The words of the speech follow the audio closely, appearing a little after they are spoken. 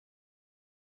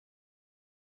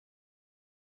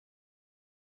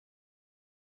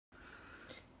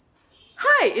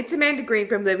Hi, it's Amanda Green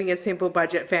from Living a Simple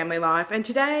Budget Family Life, and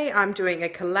today I'm doing a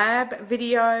collab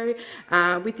video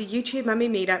with the YouTube Mummy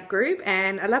Meetup group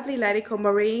and a lovely lady called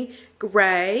Marie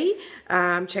Gray.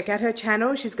 Check out her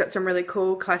channel. She's got some really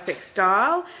cool classic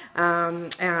style.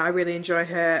 And I really enjoy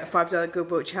her $5 Good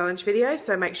Book Challenge video,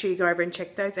 so make sure you go over and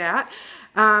check those out.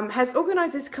 Has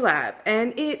organised this collab,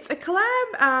 and it's a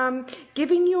collab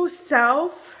giving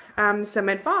yourself some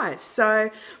advice.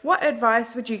 So what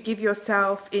advice would you give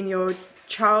yourself in your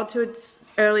childhood,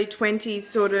 early 20s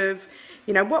sort of,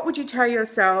 what would you tell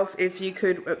yourself if you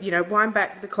could, wind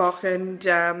back the clock and,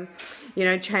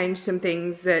 change some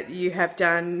things that you have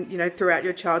done, throughout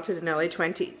your childhood and early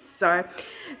 20s. So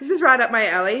this is right up my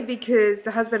alley because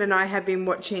the husband and I have been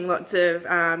watching lots of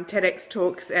TEDx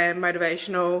talks and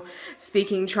motivational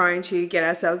speaking, trying to get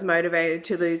ourselves motivated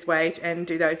to lose weight and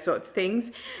do those sorts of things.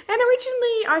 And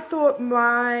originally I thought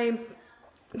my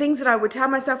things that I would tell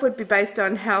myself would be based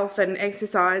on health and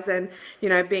exercise and,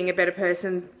 being a better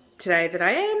person today that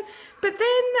I am. But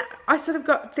then I sort of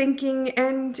got thinking,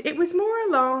 and it was more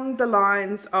along the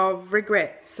lines of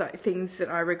regrets, so things that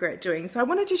I regret doing. So I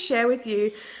wanted to share with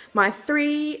you my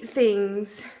 3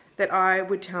 things that I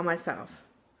would tell myself.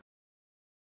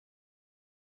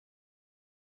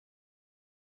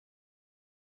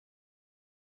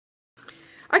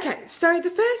 Okay, so the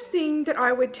first thing that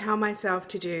I would tell myself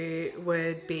to do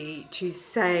would be to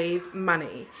save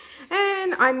money.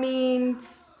 And I mean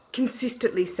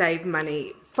consistently save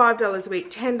money. $5 a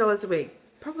week, $10 a week,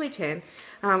 probably 10.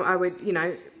 I would,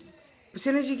 as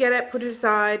soon as you get it, put it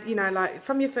aside, like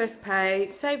from your first pay,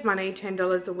 save money,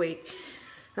 $10 a week.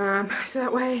 So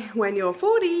that way, when you're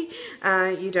 40,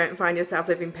 you don't find yourself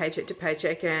living paycheck to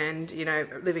paycheck and,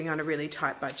 living on a really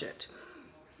tight budget.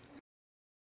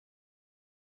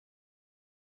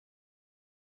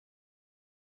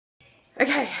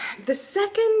 Okay, the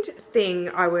second thing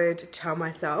I would tell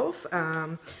myself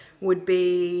would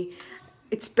be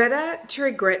it's better to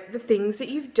regret the things that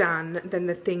you've done than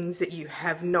the things that you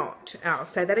have not. I'll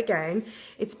say that again.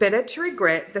 It's better to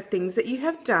regret the things that you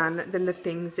have done than the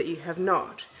things that you have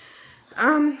not.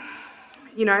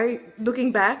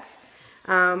 Looking back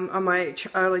on my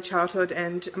early childhood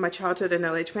and my childhood and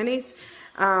early 20s,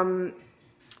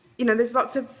 there's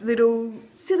lots of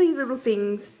silly little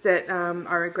things that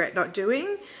I regret not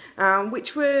doing,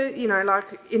 which were,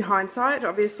 like in hindsight,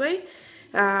 obviously,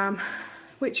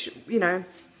 which,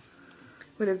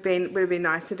 would have been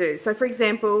nice to do. So, for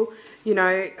example,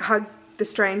 hug the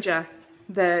stranger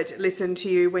that listened to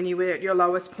you when you were at your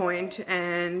lowest point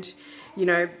and,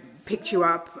 picked you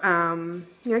up.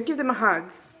 Give them a hug.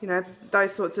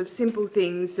 Those sorts of simple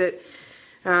things that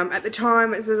at the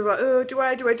time it's sort of like, oh, do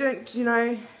I don't,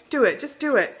 do it, just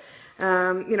do it.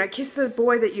 Kiss the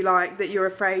boy that you like, that you're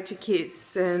afraid to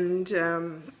kiss, and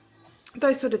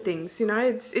those sort of things.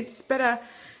 It's better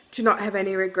to not have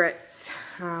any regrets.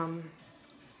 Or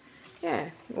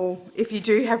if you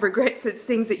do have regrets, it's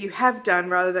things that you have done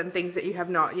rather than things that you have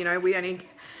not. We only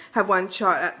have one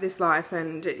shot at this life,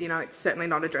 and it's certainly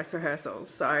not a dress rehearsal.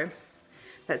 So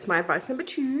that's my advice number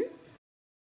 2.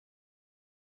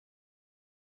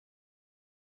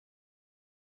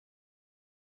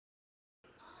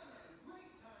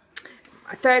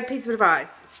 My third piece of advice: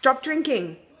 stop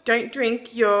drinking. Don't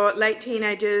drink your late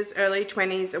teenagers, early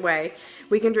 20s away.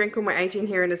 We can drink when we're 18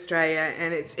 here in Australia,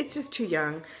 and it's just too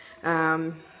young.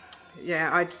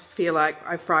 I just feel like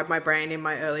I fried my brain in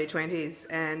my early 20s,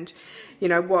 and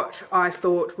what I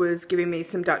thought was giving me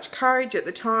some Dutch courage at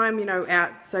the time,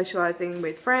 out socialising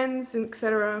with friends,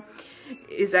 etc.,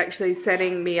 is actually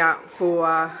setting me up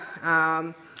for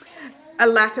a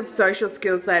lack of social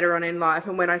skills later on in life.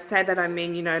 And when I say that, I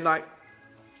mean, like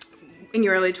in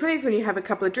your early 20s, when you have a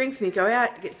couple of drinks and you go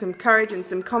out, get some courage and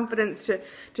some confidence to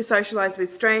socialise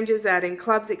with strangers out in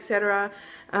clubs, etc.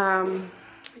 And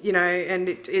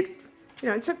it's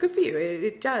not good for you.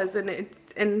 It does,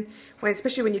 and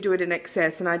especially when you do it in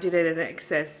excess, and I did it in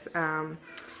excess,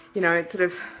 it sort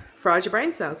of fries your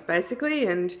brain cells basically.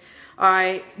 And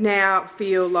I now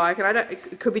feel like, and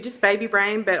it could be just baby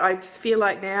brain, but I just feel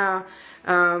like now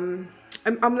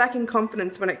I'm lacking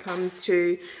confidence when it comes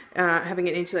to having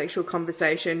an intellectual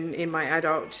conversation in my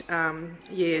adult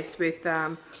years with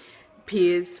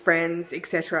peers, friends,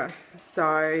 etc.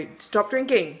 So stop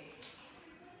drinking.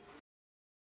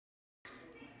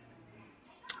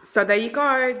 So there you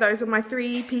go. Those are my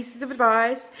 3 pieces of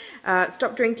advice.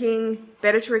 Stop drinking.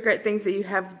 Better to regret things that you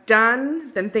have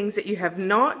done than things that you have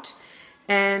not.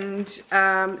 And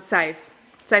save.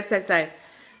 Save.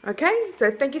 Okay,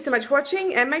 so thank you so much for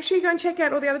watching, and make sure you go and check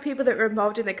out all the other people that were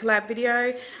involved in the collab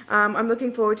video. I'm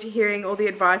looking forward to hearing all the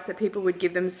advice that people would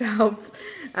give themselves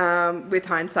with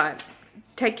hindsight.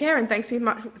 Take care and thanks so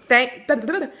much.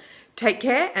 Take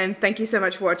care and thank you so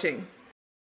much for watching.